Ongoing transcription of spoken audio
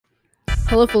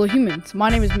Hello fellow humans, my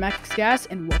name is MacXgas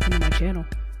and welcome to my channel.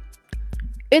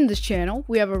 In this channel,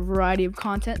 we have a variety of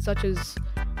content such as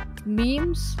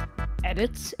memes,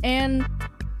 edits, and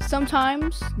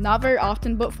sometimes, not very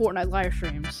often, but Fortnite live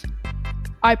streams.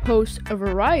 I post a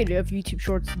variety of YouTube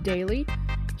shorts daily.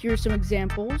 Here are some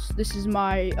examples. This is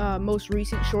my most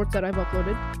recent shorts that I've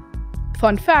uploaded.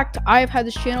 Fun fact, I have had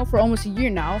this channel for almost a year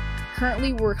now.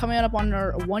 Currently, we're coming up on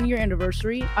our 1-year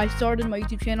anniversary. I started my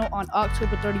YouTube channel on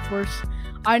October 31st.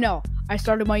 I know, I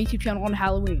started my YouTube channel on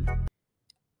Halloween.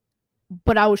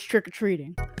 But I was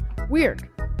trick-or-treating. Weird.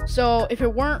 So, if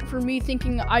it weren't for me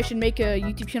thinking I should make a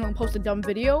YouTube channel and post a dumb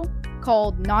video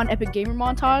called Non-Epic Gamer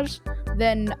Montage,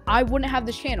 then I wouldn't have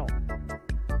this channel.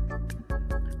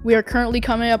 We are currently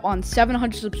coming up on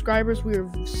 700 subscribers. We are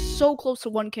so close to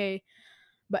 1K.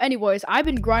 But anyways, I've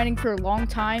been grinding for a long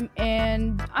time,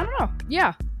 and I don't know,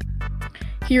 yeah.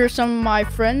 Here are some of my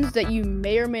friends that you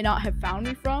may or may not have found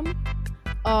me from.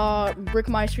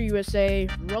 Brickmeister USA,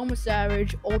 Roma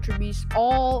Savage, Ultra Beast,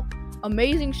 all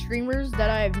amazing streamers that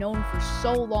I have known for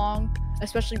so long,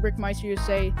 especially Brickmeister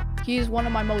USA. He is one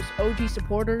of my most OG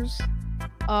supporters.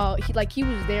 He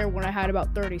was there when I had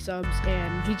about 30 subs,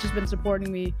 and he's just been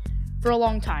supporting me for a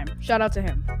long time. Shout out to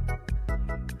him.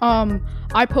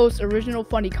 I post original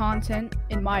funny content,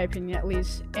 in my opinion at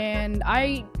least, and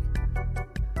I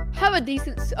have a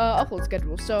decent upload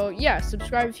schedule, so yeah,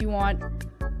 subscribe if you want.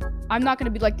 I'm not going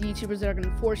to be like the YouTubers that are going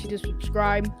to force you to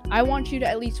subscribe. I want you to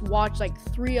at least watch like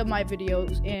 3 of my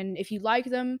videos, and if you like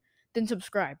them, then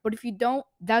subscribe. But if you don't,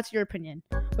 that's your opinion.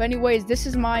 But anyways, this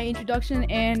is my introduction,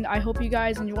 and I hope you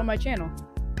guys enjoy my channel.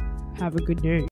 Have a good day.